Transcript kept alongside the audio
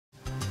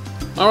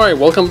Alright,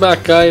 welcome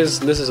back guys,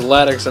 this is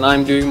LaDix and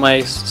I'm doing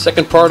my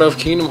second part of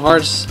Kingdom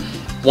Hearts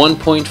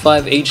 1.5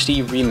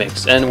 HD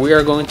Remix, and we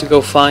are going to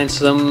go find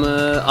some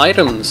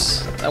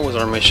items. That was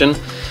our mission.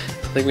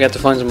 I think we had to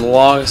find some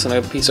logs and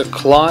a piece of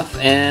cloth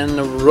and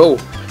a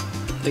rope.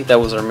 I think that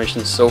was our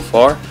mission so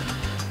far.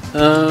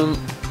 I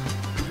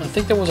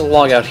think there was a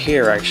log out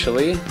here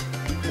actually.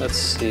 Let's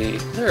see,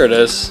 there it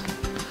is.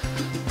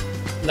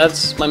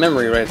 That's my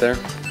memory right there.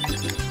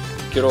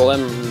 Good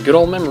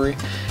old memory.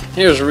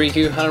 Here's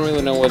Riku. I don't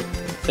really know what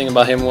thing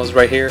about him was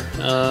right here.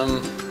 You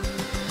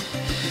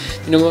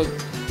know what?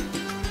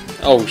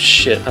 Oh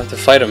shit! I have to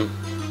fight him.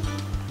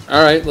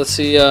 All right, let's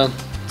see.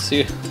 Let's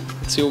see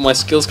what my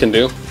skills can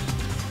do.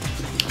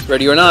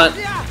 Ready or not?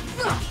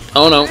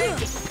 Oh no!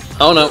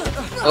 Oh no!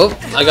 Oh,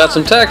 I got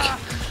some tech.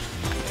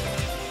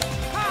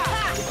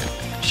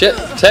 Shit!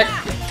 Tech!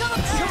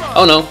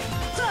 Oh no!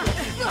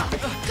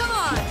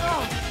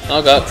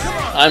 Oh god!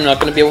 I'm not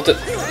gonna be able to.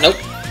 Nope.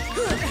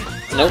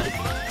 Nope.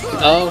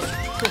 Oh.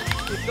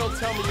 Don't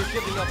tell me you're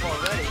giving up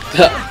already.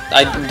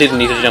 I didn't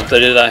need to jump there,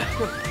 did I?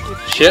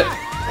 Shit.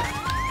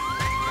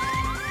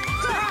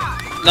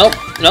 Nope,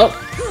 nope.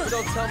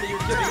 Don't tell me you're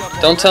giving up.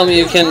 Don't tell me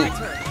you can.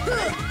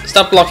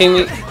 Stop blocking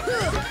me.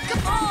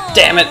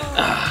 Damn it.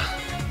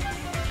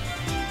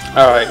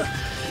 Alright.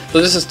 So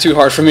this is too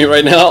hard for me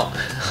right now.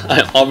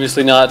 I'm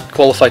obviously not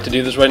qualified to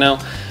do this right now.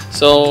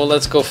 So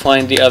let's go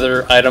find the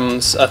other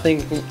items. I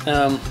think,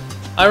 I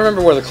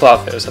remember where the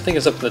cloth is. I think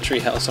it's up in the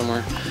treehouse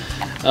somewhere.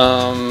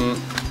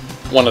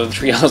 One of the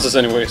tree houses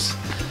anyways.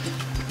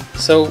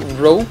 So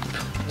rope,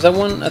 is that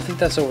one? I think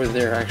that's over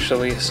there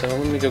actually, so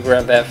let me go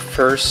grab that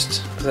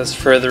first, because that's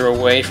further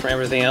away from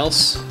everything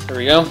else. There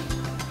we go.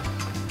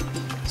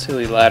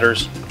 Silly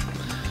ladders.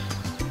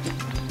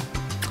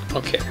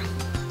 Okay.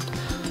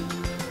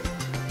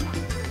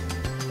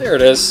 There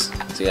it is.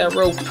 See that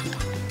rope?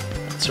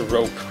 It's a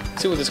rope.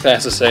 Let's see what this guy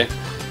has to say. I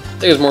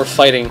think it's more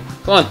fighting.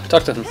 Come on,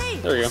 talk to him. Hey,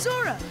 there we go.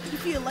 Sora, you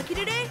feel lucky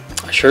today?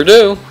 I sure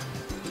do.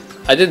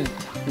 I did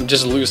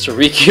just lose to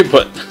Riku,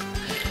 but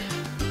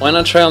why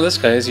not try on this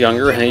guy? He's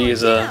younger and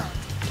he's I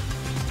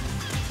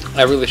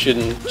really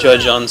shouldn't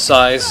judge on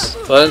size,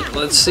 but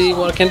let's see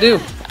what I can do.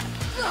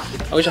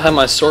 I wish I had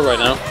my sword right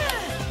now.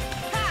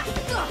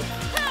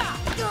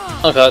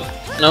 Oh god,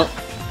 no.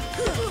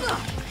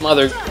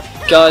 Mother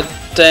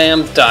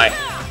goddamn die.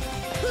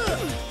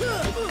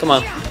 Come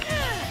on.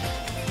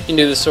 You can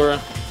do this,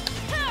 Sora.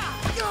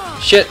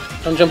 Shit,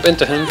 don't jump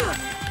into him.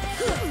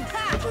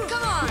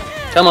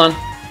 Come on.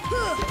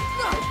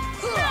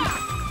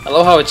 I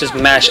love how it just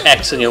mash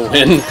X and you'll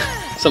win.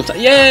 Sometimes.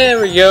 Yeah,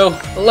 there we go.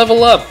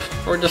 Level up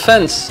or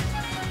defense.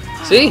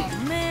 See?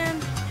 Oh, man,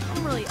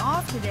 I'm really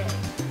off today.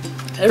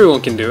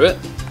 Everyone can do it.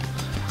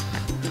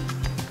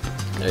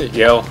 There you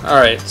go.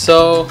 Alright,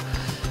 so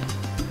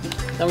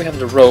now we have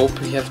the rope.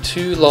 We have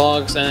 2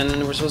 logs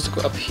and we're supposed to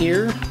go up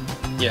here?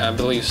 Yeah, I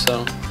believe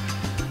so.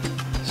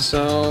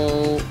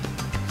 So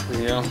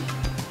there we go.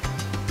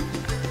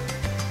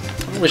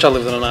 I wish I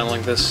lived on an island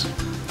like this.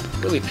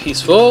 Really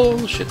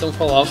peaceful. Shit, don't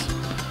fall off.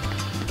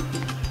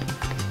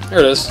 There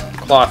it is.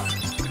 Cloth.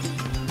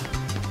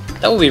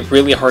 That would be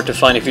really hard to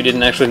find if you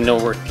didn't actually know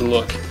where to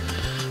look.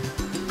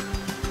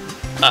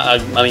 I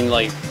mean,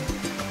 like,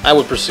 I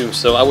would presume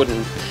so. I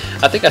wouldn't.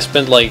 I think I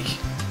spent like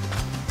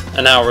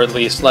an hour at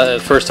least the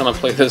first time I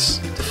played this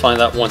to find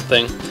that one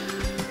thing.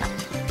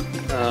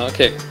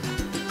 Okay.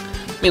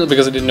 Mainly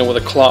because I didn't know where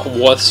the cloth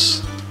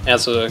was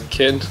as a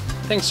kid.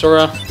 Thanks,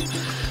 Sora.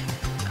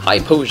 High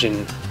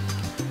potion.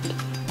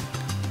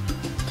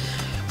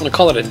 Want to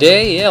call it a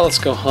day? Yeah, let's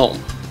go home.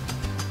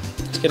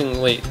 It's getting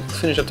late. Let's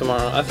finish up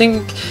tomorrow. I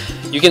think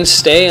you can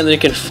stay and then you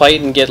can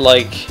fight and get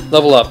like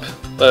level up.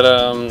 But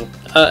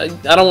I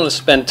don't want to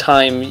spend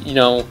time, you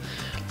know,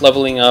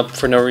 leveling up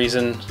for no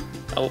reason.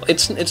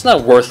 It's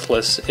not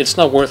worthless. It's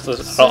not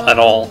worthless at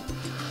all.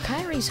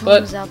 Kyrie's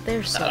But home's out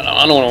there, so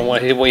I don't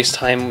want to waste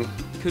time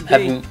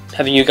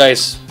having you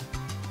guys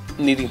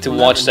needing to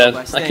watch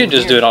that. I could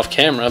just do it off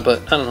camera,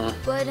 but I don't know.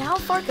 But how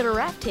far could a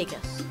raft take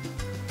us?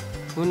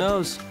 Who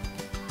knows?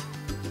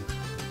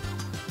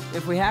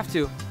 If we have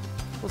to,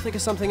 we'll think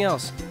of something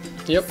else.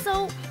 Yep.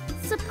 So,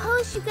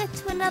 suppose you get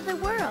to another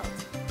world.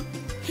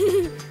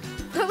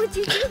 What would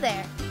you do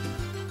there?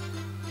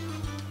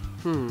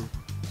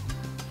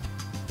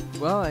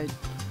 Well, I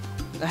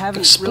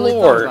haven't Explore.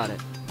 really thought about it.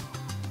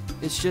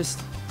 It's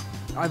just,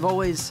 I've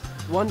always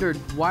wondered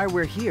why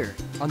we're here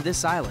on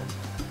this island.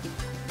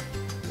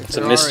 If It's a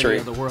there mystery. Are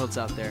any other worlds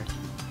out there,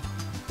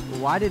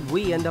 why did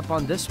we end up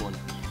on this one?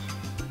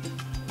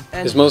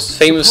 And His most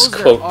famous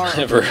suppose there quote are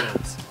other ever.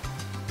 worlds.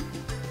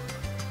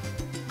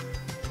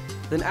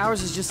 Then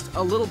ours is just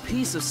a little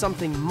piece of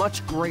something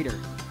much greater.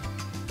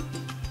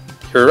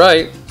 You're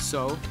right.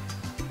 So,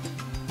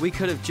 we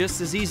could have just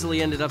as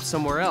easily ended up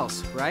somewhere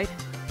else, right?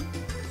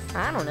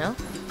 I don't know.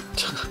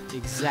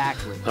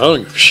 Exactly. I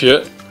don't give a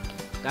shit.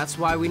 That's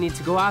why we need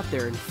to go out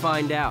there and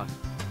find out.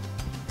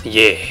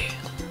 Yeah.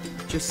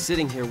 Just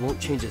sitting here won't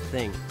change a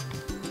thing.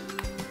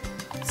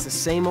 It's the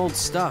same old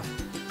stuff.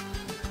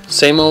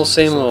 Same old,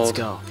 same So old. let's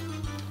go.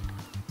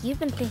 You've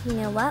been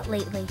thinking a lot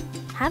lately,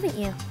 haven't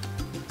you?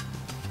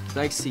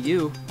 Thanks to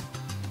you.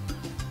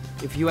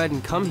 If you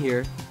hadn't come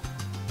here,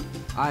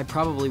 I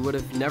probably would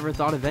have never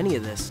thought of any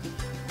of this.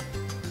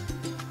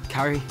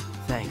 Kairi,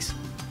 thanks.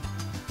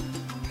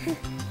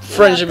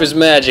 Friendship is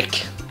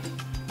magic.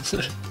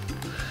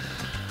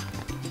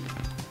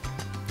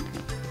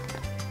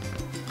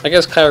 I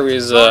guess Kairi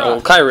is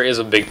well, Kairi is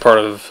a big part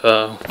of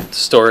the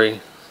story.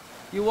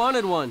 You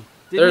wanted one,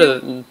 They're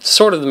didn't you?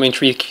 sort of the main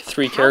three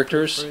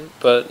characters,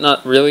 but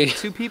not really.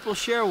 Two people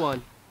share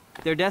one.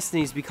 Their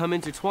destinies become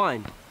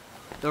intertwined.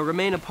 They'll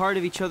remain a part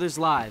of each other's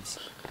lives,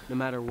 no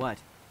matter what.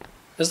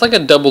 It's like a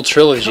double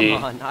trilogy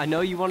Come on, I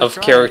know you want to of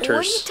try.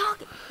 characters. What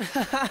are you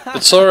talking?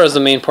 But Sora is the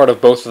main part of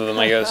both of them,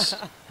 I guess.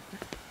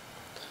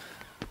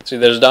 See,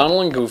 there's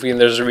Donald and Goofy, and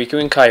there's Riku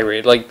and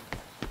Kairi. Like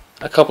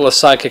a couple of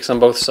sidekicks on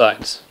both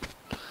sides.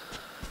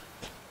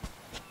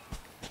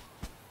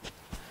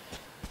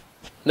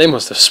 They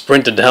must have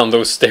sprinted down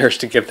those stairs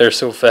to get there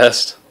so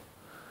fast.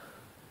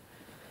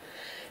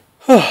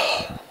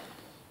 Hope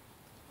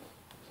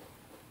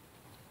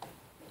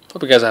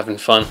you guys are having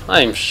fun.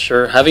 I'm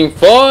sure having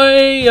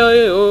fun.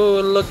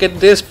 Oh, look at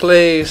this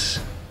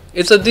place.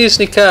 It's a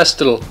Disney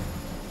castle.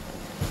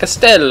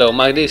 Castello,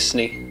 my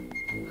Disney.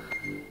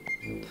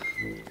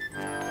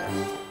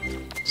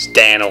 It's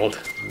Donald.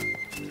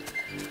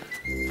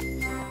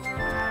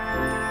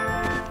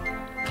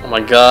 Oh my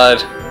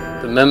god.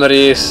 The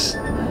memories.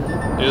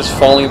 They're just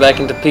falling back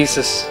into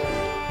pieces.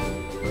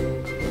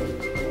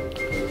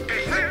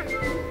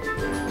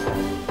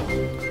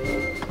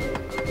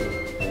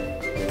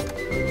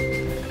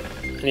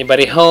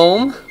 Anybody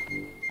home?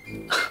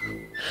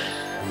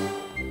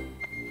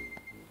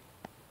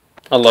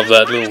 I love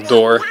that little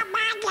door.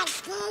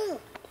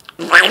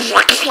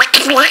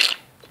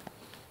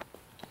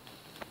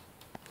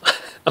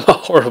 I'm a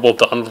horrible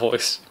Don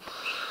voice.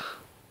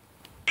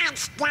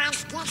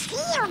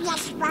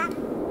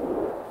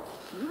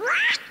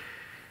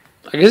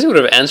 I guess he would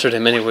have answered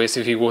him anyways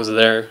if he was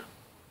there.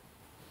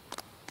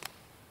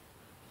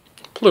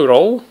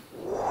 Pluto?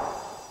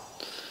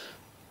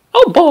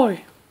 Oh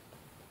boy!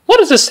 What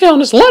does it say on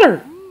this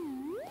letter?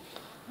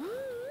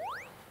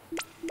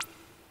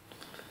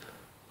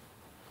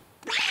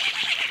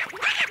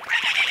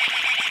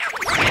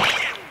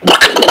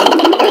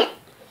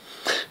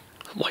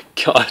 Oh my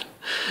god.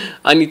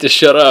 I need to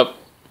shut up.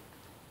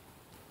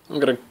 I'm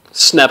gonna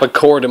snap a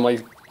cord in my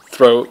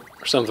throat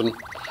or something.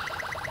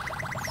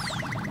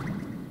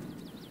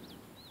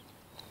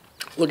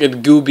 Look at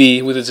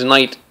Gooby with his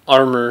knight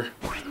armor.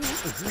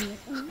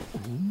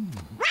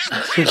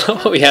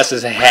 Oh, he has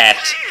his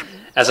hat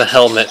as a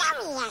helmet.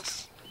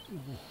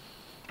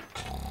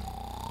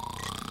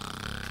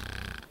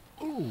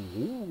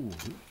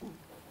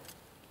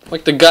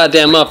 Wake the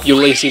goddamn up, you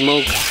lazy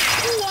moke.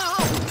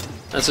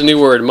 That's a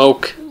new word,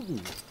 moke.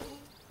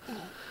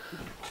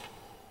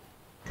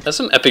 That's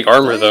some epic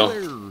armor,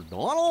 though.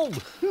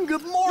 Donald,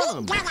 good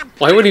morning.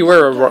 Why would he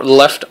wear a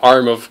left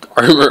arm of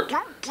armor?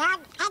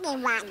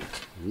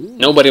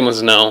 Nobody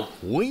must know.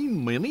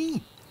 Queen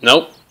Minnie,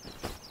 Nope.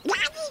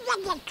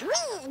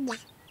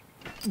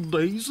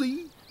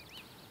 Daisy.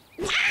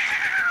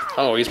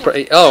 Oh,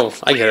 oh,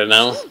 I get it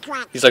now.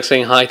 He's like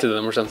saying hi to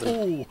them or something.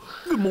 Oh,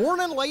 good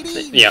morning,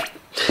 lady. Yeah.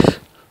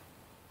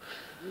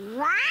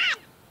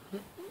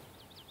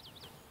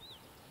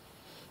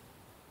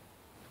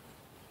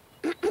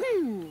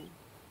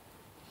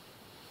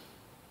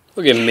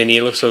 Look at Minnie,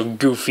 it looks so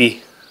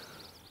goofy.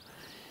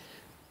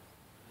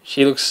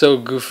 She looks so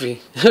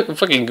goofy.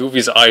 Fucking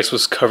Goofy's eyes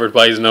was covered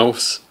by his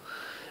nose.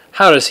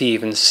 How does he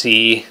even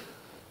see?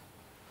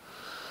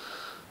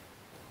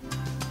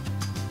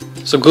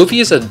 So Goofy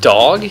is a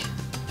dog?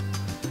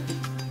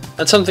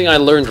 That's something I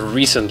learned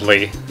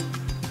recently.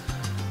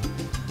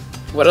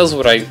 What else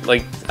would I,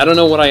 like, I don't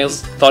know what I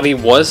else thought he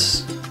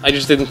was. I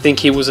just didn't think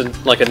he was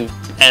like an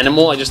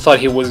animal. I just thought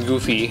he was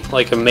Goofy,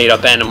 like a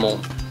made-up animal.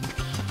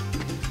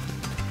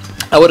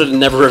 I would have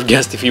never have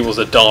guessed if he was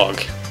a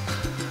dog.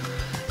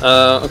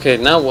 Okay,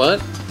 now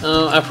what?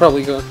 I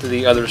probably go to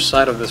the other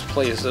side of this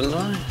place, didn't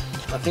I?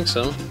 I think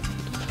so.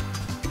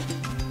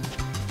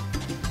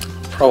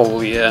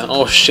 Probably, yeah.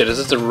 Oh shit, is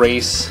this a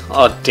race?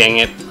 Oh dang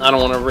it. I don't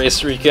want to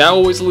race Riku. I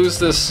always lose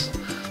this.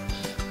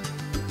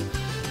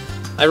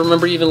 I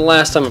remember even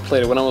last time I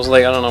played it when I was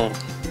like, I don't know,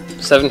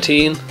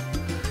 17?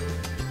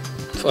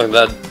 Fuck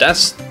that.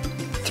 That's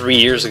 3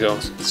 years ago.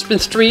 It's been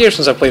 3 years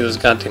since I played this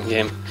goddamn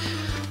game.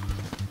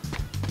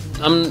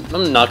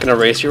 I'm not gonna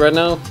race you right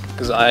now,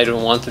 because I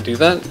don't want to do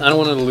that. I don't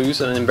want to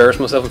lose and embarrass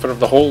myself in front of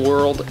the whole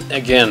world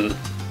again.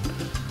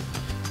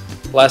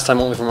 Last time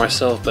only for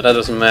myself, but that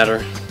doesn't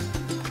matter.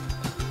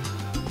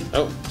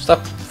 Oh,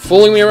 stop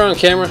fooling me around,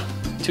 camera.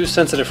 Too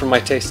sensitive for my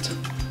taste.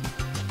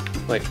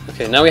 Wait,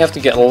 okay, now we have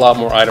to get a lot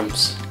more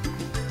items.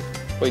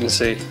 Wait and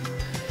see.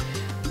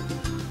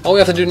 All we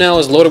have to do now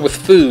is load it with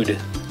food.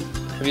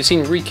 Have you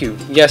seen Riku?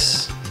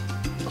 Yes.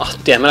 Oh,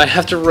 damn it, I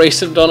have to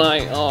race him, don't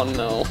I? Oh,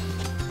 no.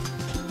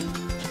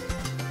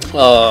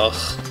 Ugh.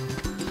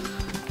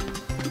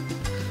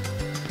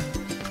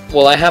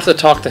 Well, I have to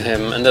talk to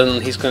him, and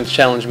then he's going to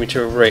challenge me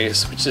to a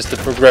race, which is the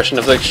progression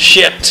of the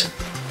shit!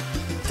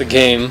 The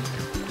game.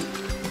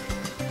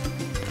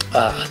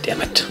 Ah,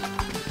 damn it.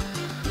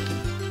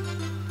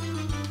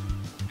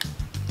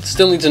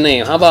 Still needs a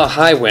name. How about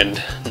High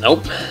Wind?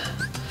 Nope.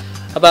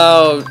 How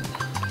about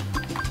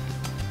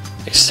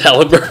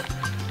Excalibur?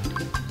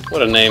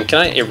 What a name. Can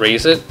I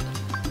erase it?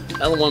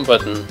 L1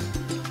 button.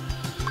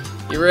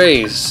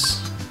 Erase.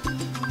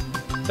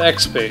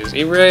 Backspace.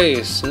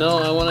 Erase. No,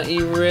 I want to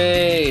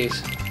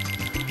erase.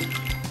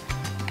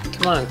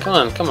 Come on, come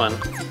on, come on.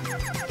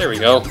 There we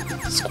go.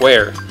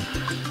 Square.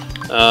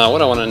 What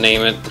do I want to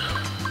name it?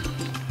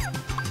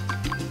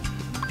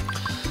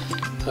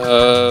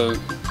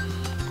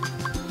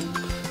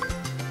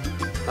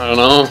 I don't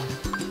know.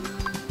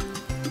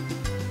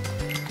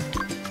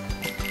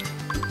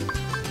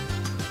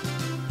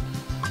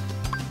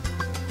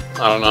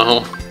 I don't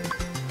know.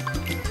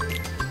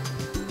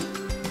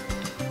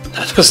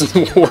 That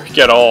doesn't work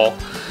at all.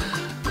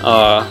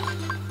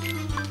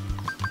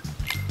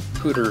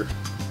 Pooter.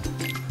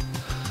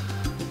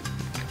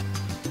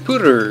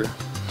 Pooter.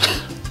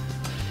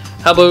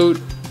 How about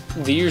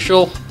the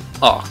usual?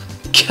 Oh,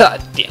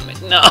 god damn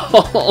it, no!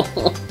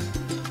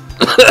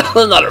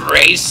 Not a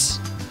race!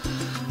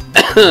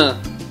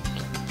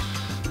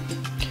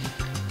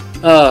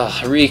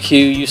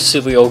 Riku, you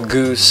silly old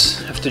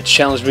goose. Have to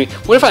challenge me.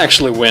 What if I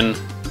actually win?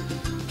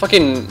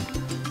 Fucking...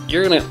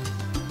 You're gonna...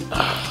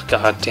 Oh,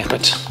 god damn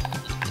it.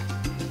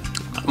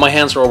 My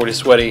hands are already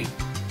sweaty.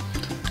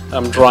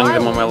 I'm drawing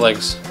them on my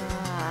legs.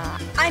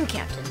 I'm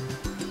captain.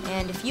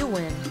 And if you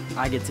win...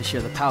 I get to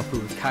share the Palpu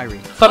with Kairi. I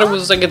thought it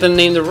was I get to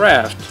name the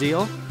raft.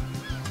 Deal?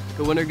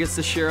 The winner gets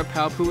to share a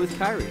Palpu with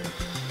Kairi.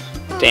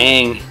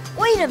 Dang.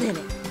 Wait a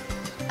minute.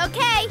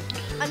 Okay,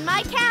 on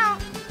my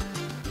count.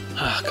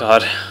 Oh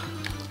god.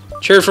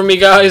 Cheer for me,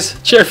 guys.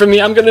 Cheer for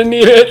me. I'm gonna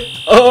need it.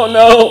 Oh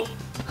no.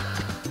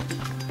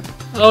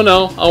 Oh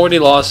no. Already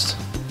lost.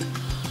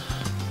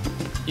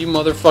 You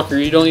motherfucker.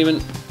 You don't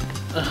even...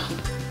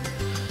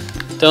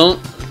 Don't.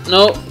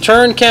 No.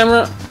 Turn,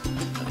 camera.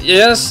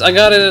 Yes, I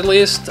got it at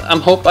least. I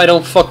hope I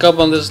don't fuck up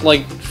on this,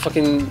 like,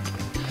 fucking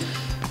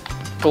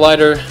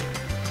glider.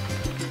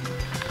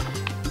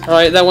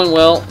 Alright, that went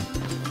well.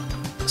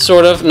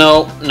 Sort of.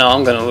 No. No,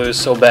 I'm gonna lose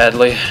so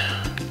badly.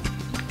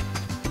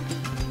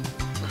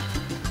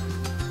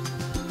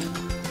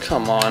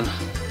 Come on.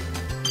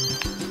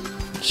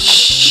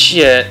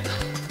 Shit.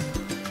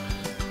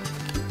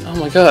 Oh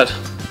my god.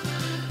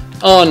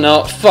 Oh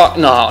no. Fuck.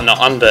 No, no,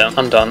 I'm done.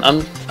 I'm done.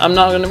 I'm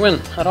not gonna win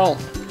at all.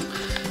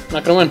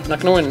 Not gonna win. Not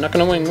gonna win. Not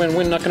gonna win.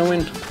 Win. Not gonna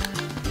win.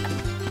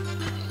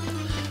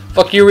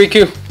 Fuck you,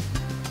 Riku.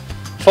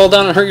 Fall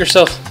down and hurt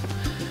yourself.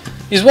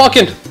 He's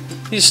walking.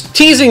 He's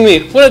teasing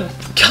me. What a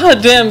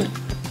goddamn.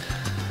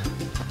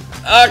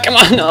 Ah, come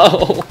on,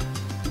 no.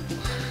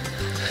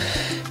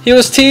 He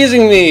was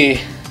teasing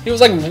me. He was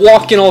like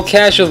walking all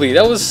casually.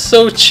 That was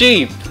so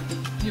cheap.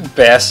 You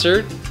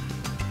bastard.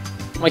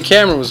 My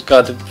camera was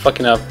goddamn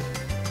fucking up.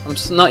 I'm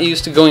not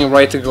used to going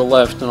right to go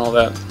left and all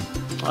that.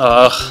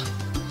 Ugh.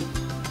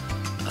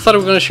 I thought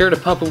we were gonna share the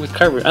Papa with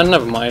Kairi.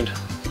 Never mind.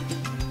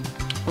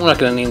 I'm not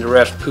gonna name the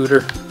raft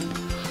Pooter.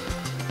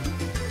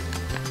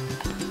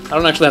 I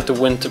don't actually have to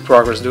win to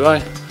progress, do I?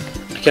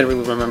 I can't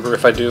really remember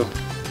if I do.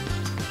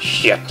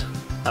 Shit.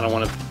 I don't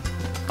wanna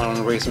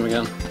race him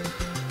again.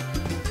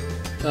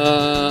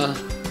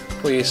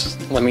 Please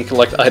let me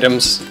collect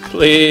items.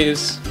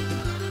 Please.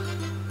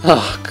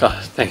 Oh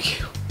god, thank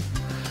you.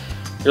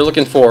 You're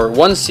looking for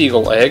 1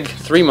 seagull egg,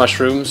 3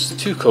 mushrooms,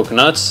 2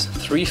 coconuts,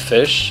 3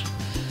 fish,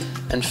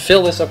 and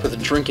fill this up with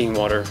drinking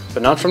water,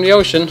 but not from the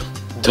ocean.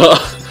 Duh.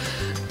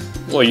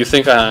 Well, you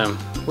think I am?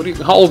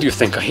 How old do you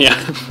think I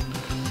am?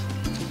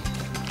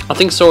 I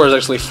think Sora is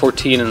actually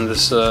 14 in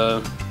this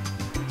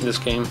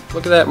game.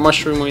 Look at that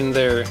mushroom in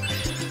there.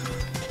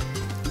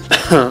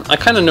 I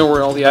kind of know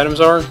where all the items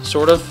are,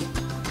 sort of.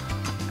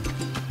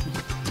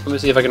 Let me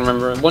see if I can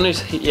remember. One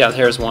is, yeah,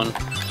 here's one.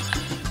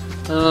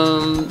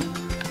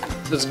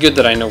 It's good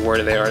that I know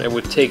where they are. It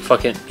would take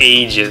fucking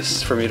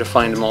ages for me to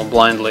find them all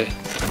blindly.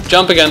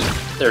 Jump again.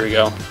 There we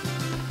go.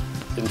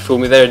 Didn't fool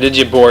me there, did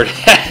you, board?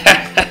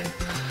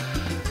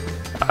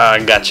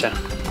 Gotcha.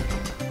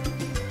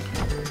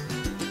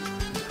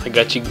 I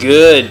got you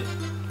good.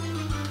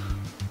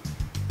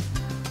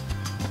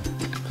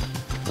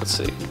 Let's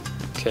see.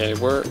 Okay,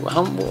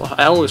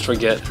 I always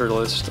forget her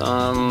list.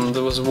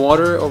 There was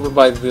water over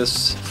by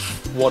this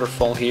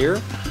waterfall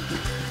here.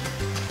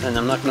 And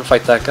I'm not gonna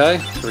fight that guy.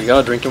 Here we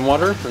go, drinking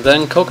water. And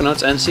then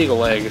coconuts and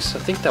seagull eggs. I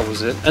think that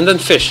was it. And then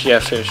fish. Yeah,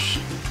 fish.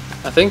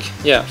 I think?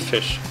 Yeah,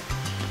 fish.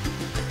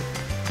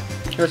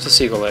 Here's the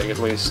seagull egg, at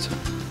least.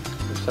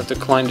 Just have to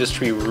climb this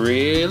tree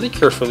really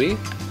carefully.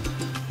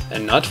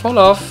 And not fall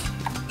off.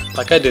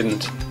 Like I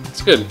didn't.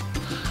 It's good.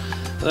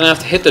 Then I have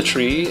to hit the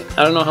tree.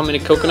 I don't know how many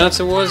coconuts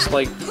it was.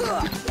 Like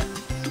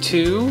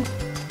 2.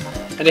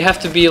 And they have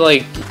to be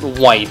like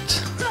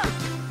white.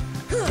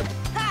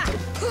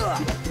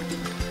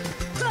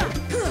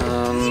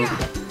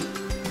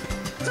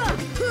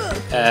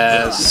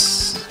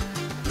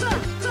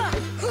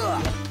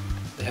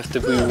 have to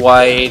be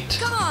white.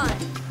 Come on.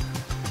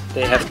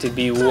 They have to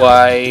be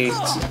white.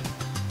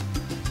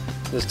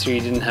 This tree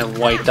didn't have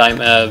white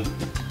diamond.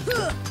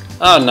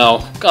 Oh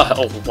no. God.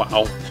 Oh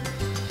wow.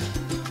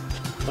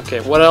 Okay,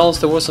 what else?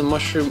 There was a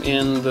mushroom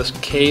in this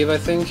cave, I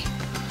think.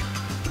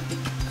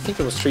 I think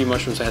there was 3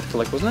 mushrooms I had to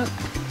collect, wasn't it?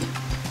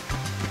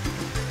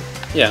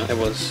 Yeah, it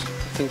was.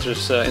 I think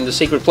there's in the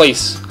sacred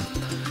place.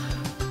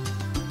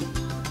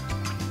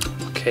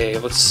 Okay,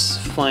 let's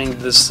find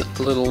this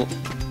little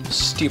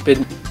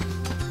stupid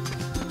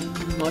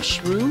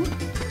mushroom.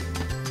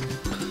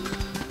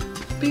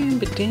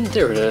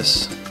 There it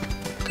is.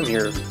 Come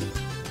here.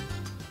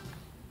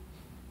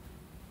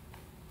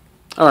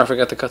 Oh, I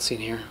forgot the cutscene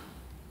here.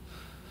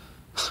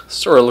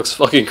 Sora looks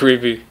fucking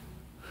creepy.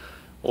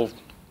 Well,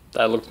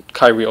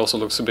 Kyrie also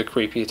looks a bit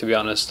creepy, to be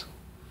honest.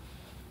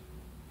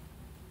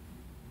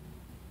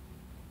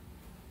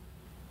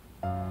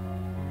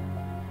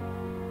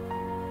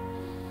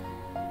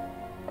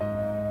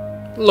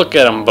 Look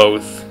at them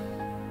both.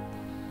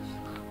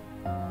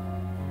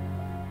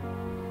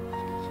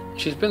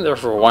 She's been there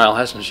for a while,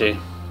 hasn't she?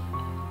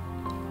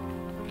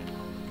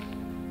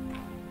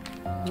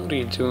 What are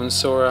you doing,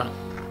 Sora?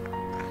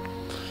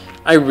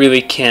 I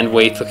really can't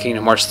wait for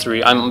Kingdom Hearts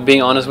 3. I'm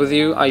being honest with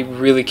you, I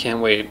really can't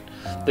wait.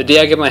 The day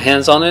I get my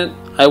hands on it,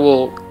 I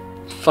will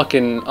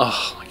fucking...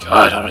 Oh my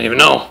god, I don't even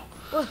know.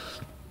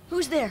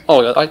 Who's there?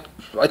 Oh, I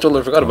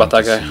totally forgot about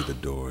that guy. See the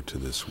door to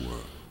this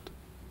world.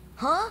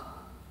 Huh?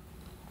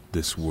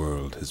 This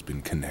world has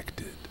been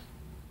connected.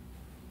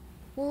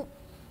 Well,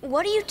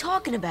 what are you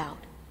talking about?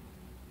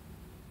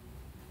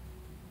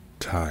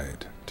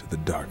 Tied to the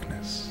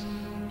darkness.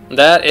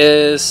 That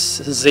is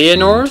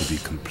Xehanorth? To be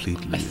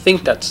completely I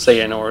think that's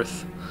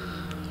Xehanorth.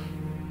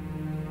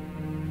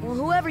 Well,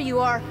 whoever you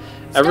are,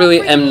 I really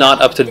am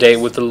not up to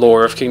date with the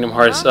lore of Kingdom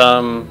Hearts,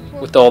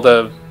 with all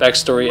the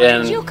backstory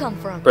where did you and come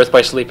from? Birth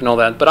by Sleep and all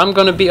that, but I'm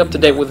gonna be up to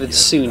date with it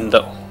soon,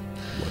 though.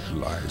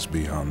 What lies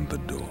beyond the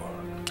door.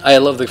 I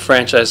love the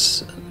franchise,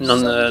 So you're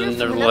from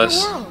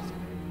nevertheless. another world.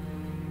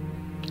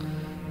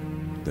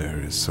 There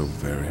is so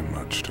very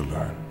much to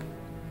learn.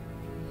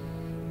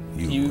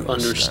 You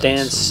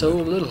understand so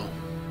little.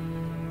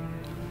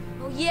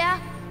 Oh yeah?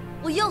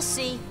 Well, you'll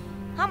see.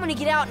 I'm gonna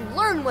get out and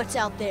learn what's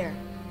out there.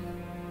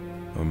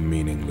 A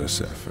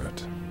meaningless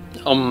effort.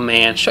 Oh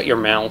man, shut your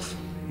mouth.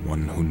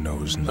 One who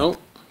knows nothing.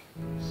 Nope.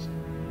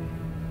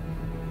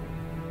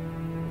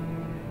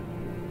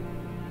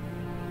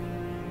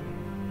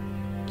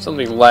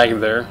 Something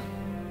lagged there.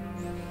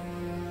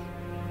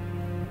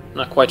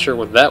 Not quite sure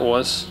what that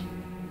was.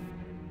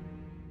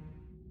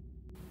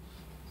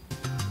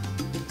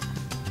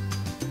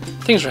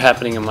 Things are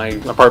happening in my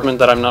apartment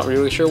that I'm not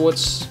really sure what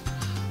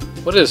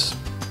is.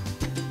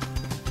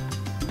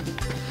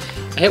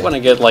 I hate when I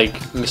get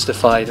like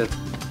mystified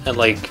at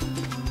like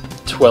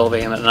 12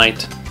 AM at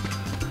night.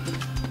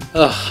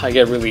 Ugh, I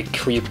get really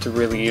creeped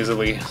really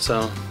easily,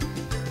 so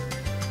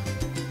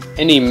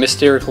any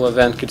mystical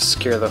event could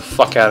scare the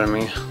fuck out of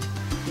me.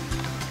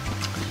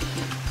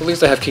 At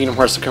least I have Kingdom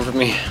Hearts to comfort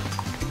me.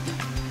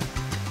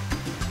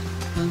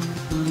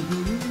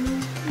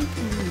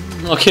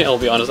 Okay, I'll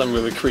be honest, I'm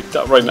really creeped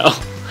out right now.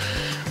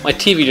 My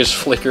TV just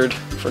flickered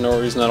for no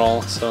reason at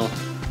all, so...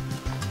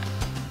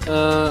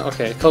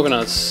 okay,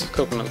 coconuts.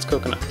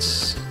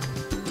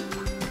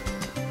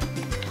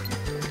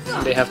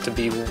 They have to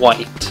be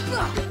white.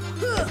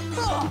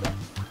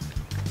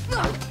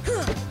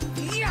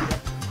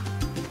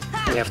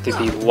 They have to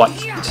be white.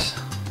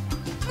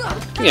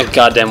 Give me a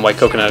goddamn white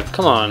coconut,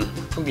 come on.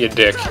 Don't be a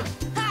dick.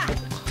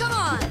 Come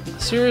on.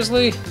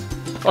 Seriously?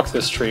 Fuck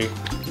this tree.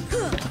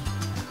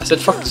 I said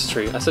fuck this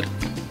tree. I said...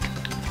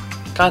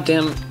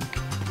 Goddamn...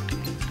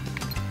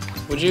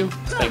 Would you?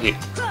 Thank you.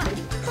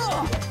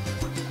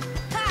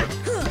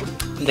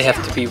 They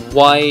have to be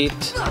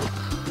white.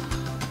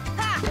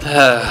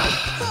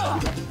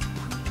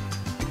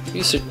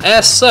 You should...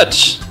 As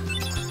such!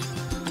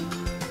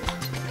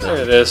 There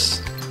it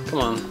is. Come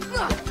on.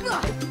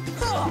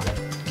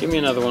 Give me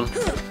another one.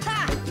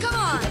 Come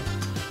on.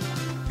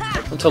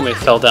 Don't tell me it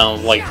fell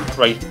down, like,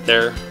 right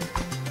there.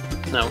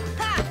 No.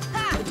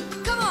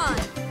 Come on.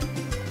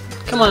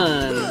 Come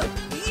on!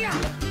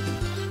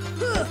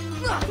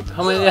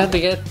 How many did I have to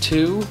get?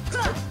 2?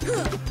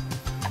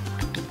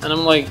 And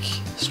I'm like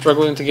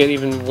struggling to get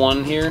even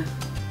 1 here.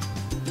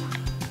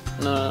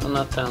 No, I'm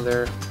not down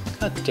there.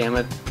 God damn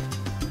it.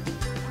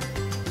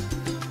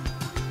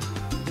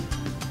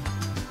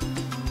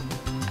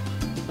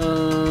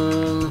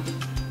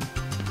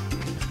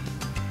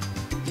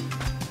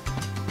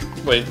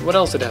 Wait, what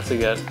else did I have to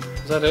get?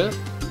 Is that it?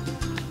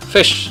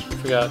 Fish! I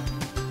forgot.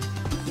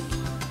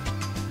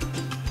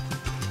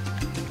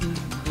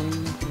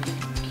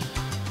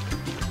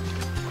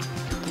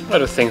 What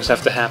other things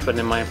have to happen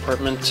in my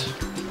apartment?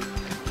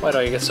 Why do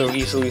I get so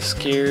easily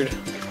scared?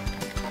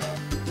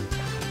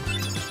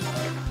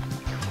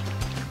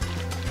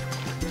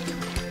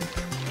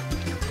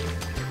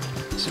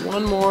 There's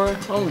one more.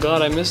 Oh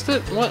god, I missed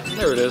it? What?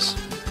 There it is.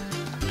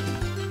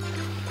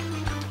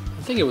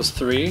 I think it was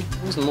 3. It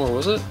wasn't more,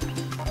 was it?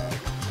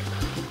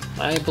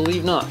 I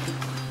believe not.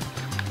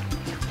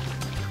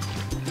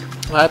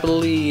 I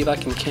believe I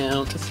can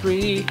count to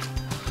 3.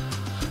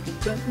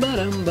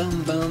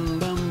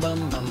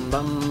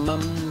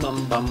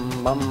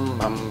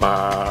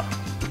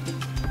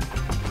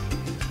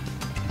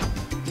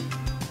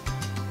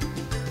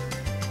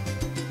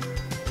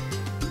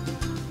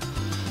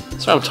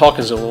 Sorry I'm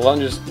talking so little, I'm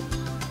just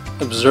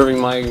observing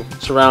my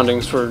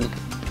surroundings for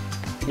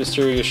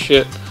mysterious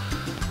shit.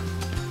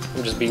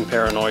 I'm just being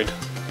paranoid.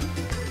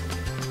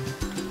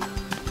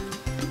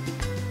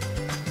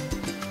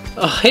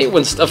 I hate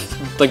when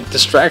stuff like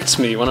distracts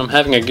me when I'm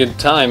having a good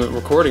time at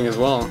recording as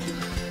well.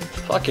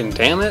 Fucking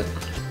damn it.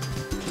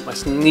 My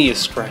knee is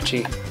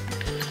scratchy.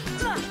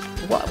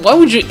 Why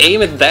would you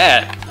aim at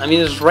that? I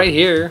mean, it's right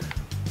here.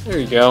 There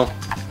you go.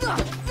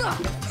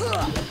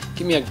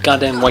 Give me a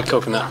goddamn white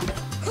coconut.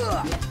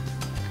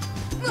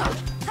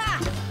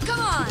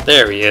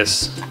 There he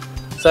is.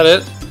 Is that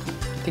it?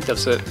 I think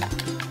that's it.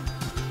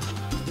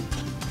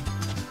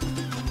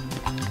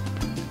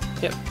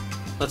 Yep,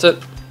 that's it.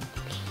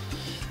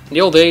 In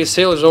the old days,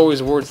 sailors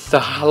always wore the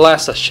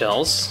halassa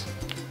shells.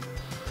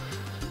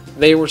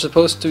 They were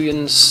supposed to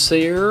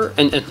ensure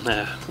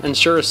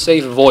a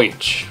safe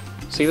voyage.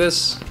 See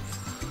this?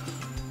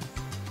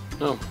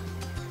 No.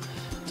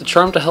 It's a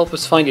charm to help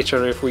us find each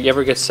other if we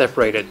ever get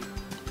separated.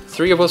 The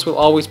 3 of us will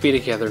always be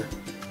together.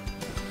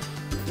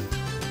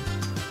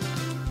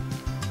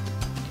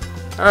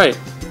 Alright.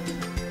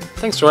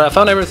 Thanks, Roy. I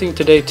found everything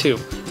today too.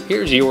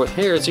 Here's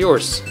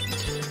yours.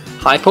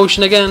 High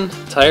potion again.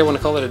 Tired, wanna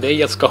call it a day?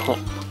 Let's go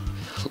home.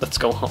 Let's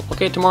go home.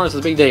 Okay, tomorrow's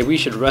the big day. We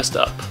should rest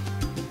up.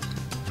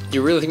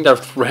 You really think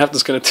that raft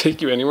is gonna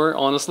take you anywhere,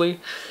 honestly?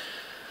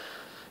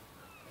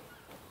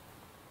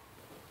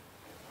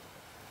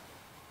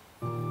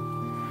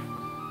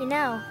 You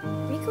know,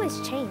 Riku has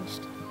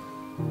changed.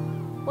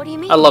 What do you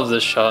mean? I love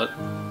this shot.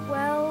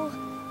 Well,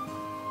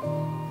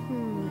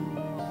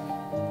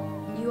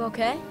 You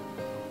okay?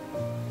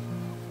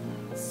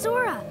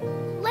 Sora,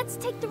 let's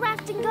take the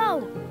raft and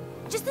go.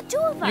 Just the 2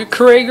 of us. You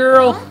cray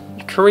girl?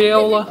 You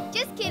Crayola?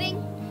 Just kidding.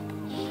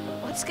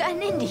 What's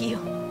gotten into you?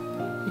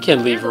 You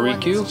can't leave You're the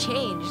one Riku. that's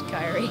changed,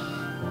 Kyrie.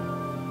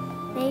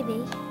 Maybe.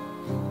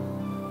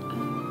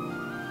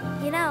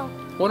 You know,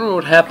 I wonder what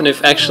would happen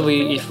if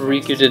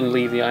Riku didn't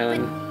leave the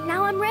island.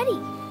 now I'm ready.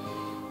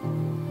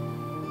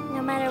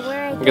 No matter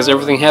where I go, Because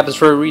everything happens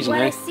for a reason,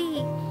 what I eh?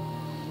 see,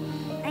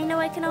 I know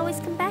I can always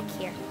come back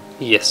here,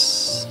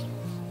 Yes.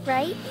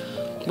 right?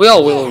 We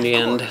all will in the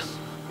end.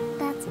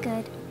 That's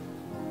good.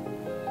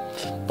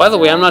 By the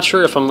way, I'm not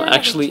sure if I'm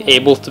actually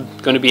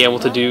going to be able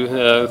to do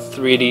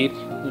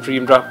 3D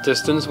dream drop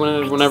distance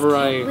whenever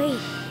I Wait,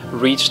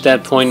 reach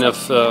that point of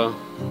it'll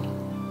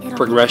be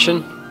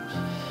progression.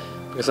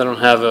 Because I don't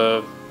have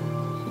a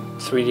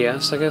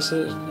 3DS, I guess.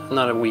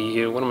 Not a Wii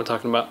U. What am I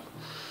talking about?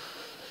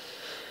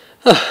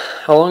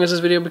 How long has this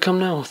video become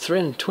now?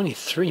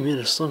 323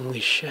 minutes long. Holy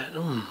shit.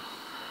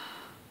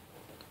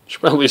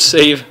 Should probably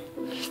save.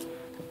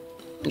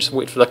 Just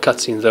wait for the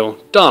cutscene though.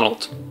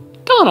 Donald!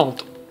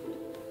 Donald!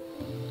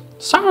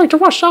 Sorry to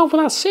rush off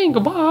without saying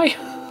goodbye.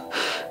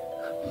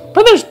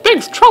 But there's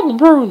big trouble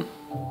brewing.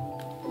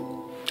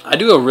 I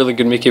do a really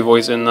good Mickey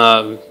voice in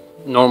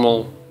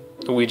normal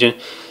Norwegian.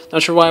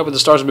 Not sure why, but the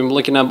stars have been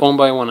blinking out one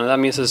by one, and that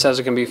means it says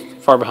it can be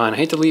far behind. I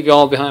hate to leave you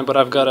all behind, but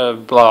I've got a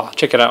blah.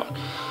 Check it out.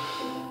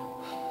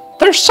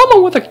 There's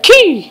someone with a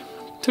key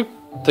to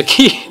the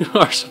key to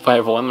our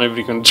survival. I'm not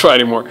even going to try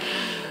anymore.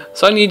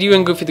 So I need you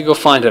and Goofy to go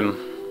find him.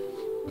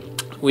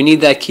 We need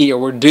that key or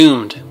we're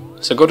doomed.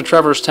 So go to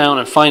Traverse Town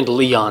and find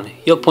Leon.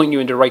 He'll point you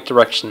in the right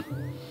direction.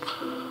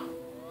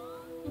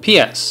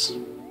 P.S.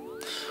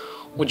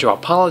 Would you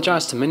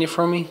apologize to Minnie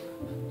for me?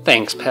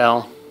 Thanks,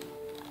 pal.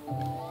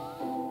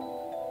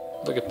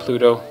 Look at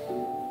Pluto.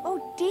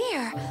 Oh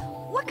dear,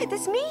 what could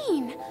this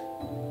mean?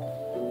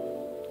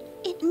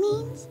 It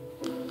means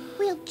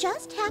we'll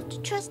just have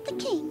to trust the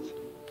king.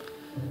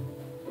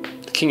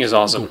 The king is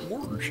awesome.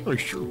 Gosh, I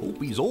sure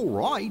hope he's all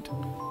right.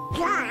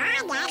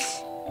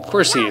 Of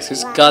course he is.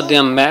 He's a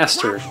goddamn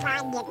master.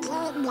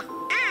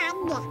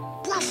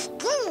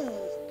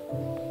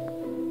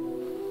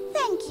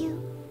 Thank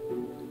you,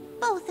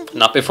 both of you.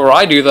 Not before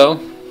I do, though.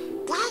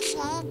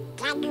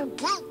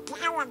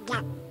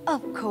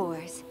 Of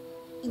course.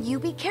 You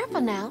be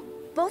careful now,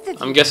 both of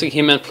you. I'm guessing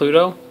he meant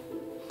Pluto?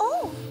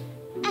 Oh,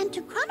 and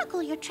to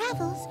chronicle your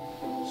travels,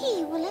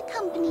 he will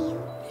accompany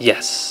you.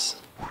 Yes.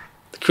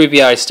 The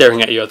creepy eye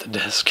staring at you at the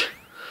desk.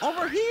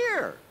 Over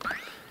here!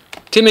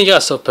 Timmy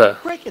Yassopa.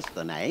 Cricket's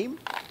the name.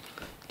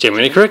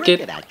 Jiminy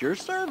Cricket. at your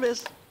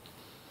service.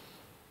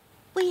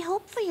 We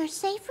hope for your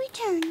safe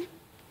return.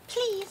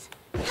 Please,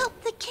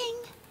 help the king.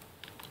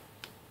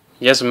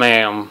 Yes,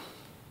 ma'am.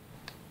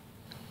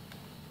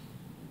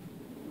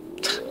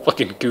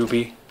 Fucking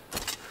Gooby.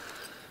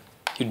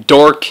 You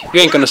dork. You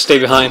ain't gonna stay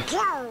behind.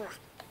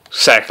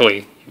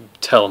 Exactly. You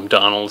tell him,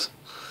 Donald.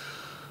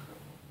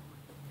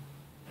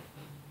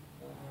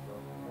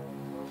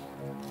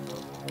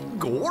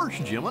 Gosh,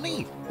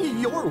 Jiminy,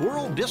 your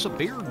world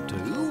disappeared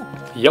too?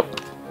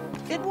 Yep.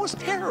 It was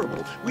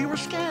terrible. We were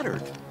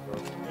scattered.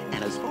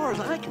 And as far as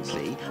I can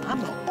see,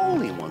 I'm the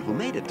only one who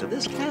made it to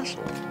this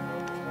castle.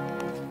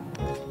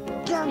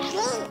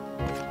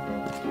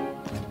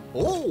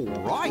 Oh,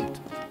 right.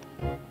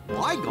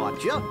 I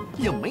gotcha.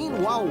 You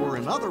mean while we're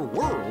in other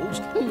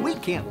worlds, we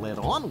can't let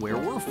on where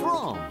we're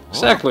from. Huh?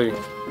 Exactly.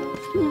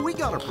 We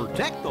gotta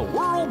protect the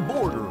world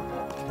border.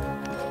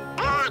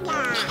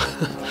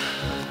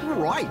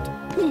 Right.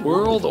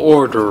 World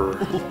order.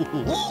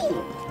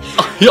 Oh,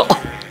 Yeah.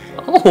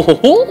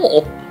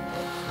 Oh.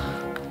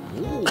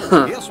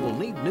 guess we'll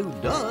need new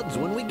duds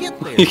when we get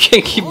there. You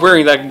can't keep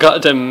wearing that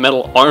goddamn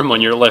metal arm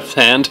on your left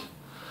hand.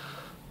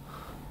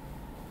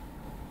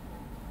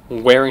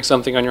 Wearing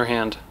something on your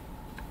hand.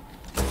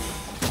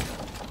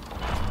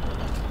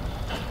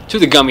 To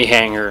the gummy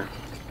hanger.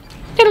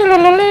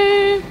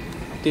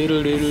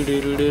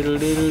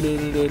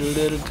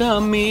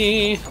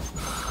 Gummy.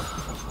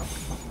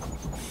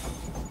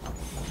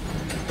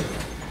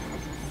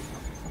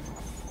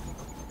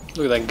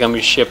 Look at that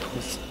gummy ship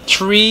with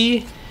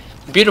 3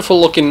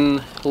 beautiful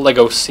looking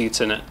Lego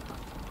seats in it.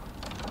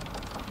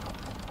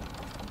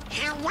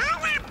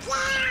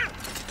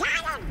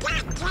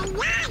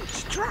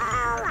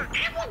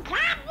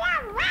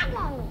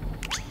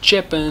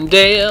 Chip and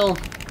Dale.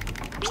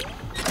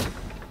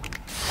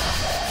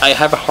 I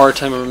have a hard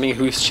time remembering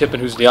who's Chip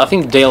and who's Dale. I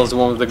think Dale is the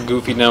one with the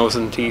goofy nose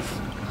and teeth,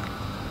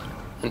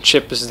 and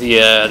Chip is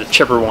the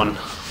chipper one.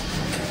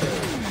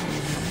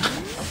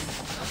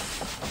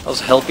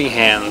 Those helping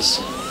hands,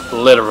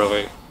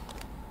 literally.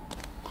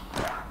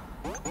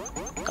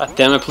 God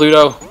damn it,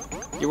 Pluto!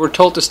 You were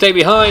told to stay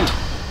behind.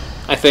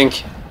 I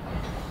think.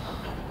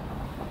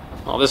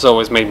 Oh, this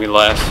always made me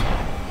laugh.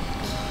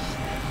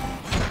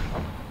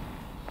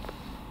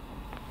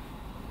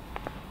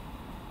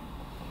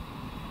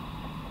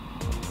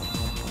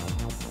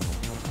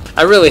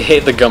 I really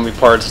hate the gummy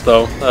parts,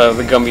 though.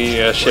 The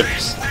gummy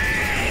ships.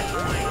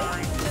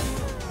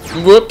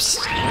 Whoops!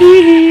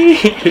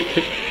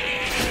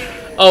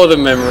 Oh, the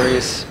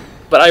memories.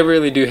 But I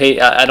really do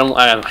hate. I don't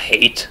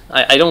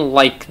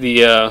like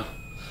the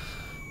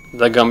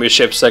gummy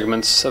ship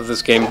segments of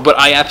this game. But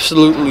I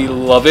absolutely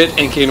love it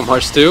in Kingdom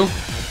Hearts 2.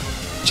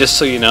 Just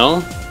so you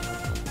know.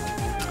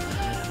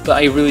 But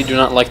I really do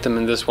not like them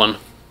in this one.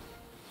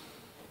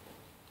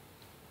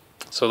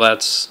 So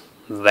that's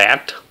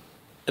that.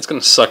 It's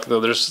gonna suck though,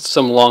 there's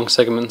some long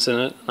segments in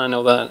it, I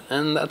know that,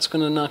 and that's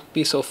gonna not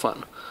be so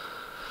fun.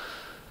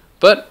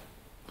 But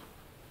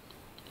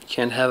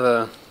can't have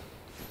a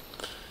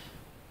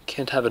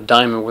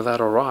diamond without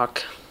a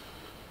rock.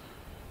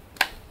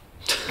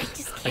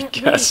 I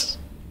guess.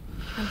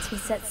 Wait. Once we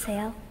set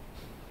sail,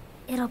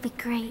 it'll be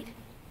great.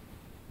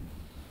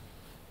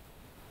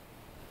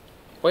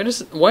 Why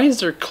is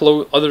there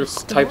other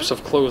types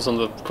of clothes on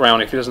the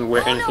ground if he doesn't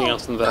wear anything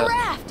else than that?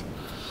 Raft.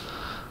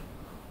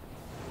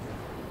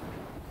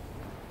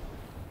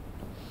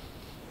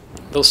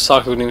 Those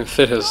socks wouldn't even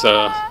fit his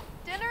Dinner's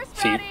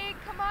feet. ready.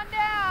 Come on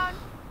down.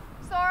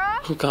 Sora?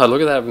 Oh god,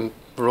 look at that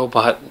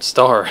robot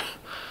star.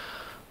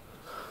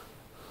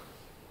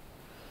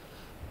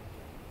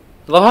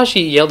 I love how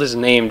she yelled his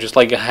name just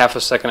like a half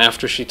a second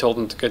after she told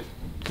him to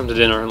come to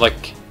dinner.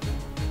 Like,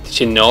 did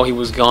she know he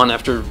was gone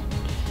after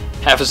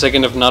half a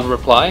second of not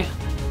reply?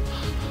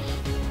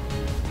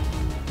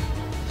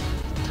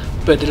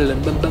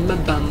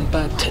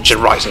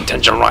 Tension rising,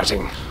 tension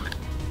rising.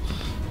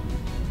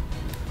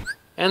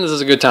 And this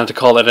is a good time to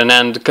call it an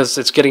end because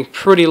it's getting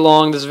pretty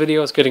long, this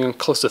video. It's getting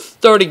close to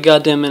 30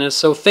 goddamn minutes.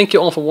 So thank you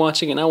all for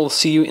watching and I will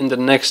see you in the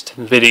next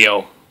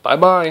video. Bye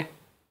bye.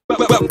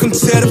 Welcome to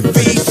the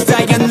feast,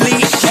 I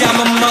unleash,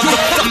 I'm a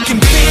motherfucking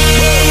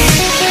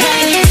beast.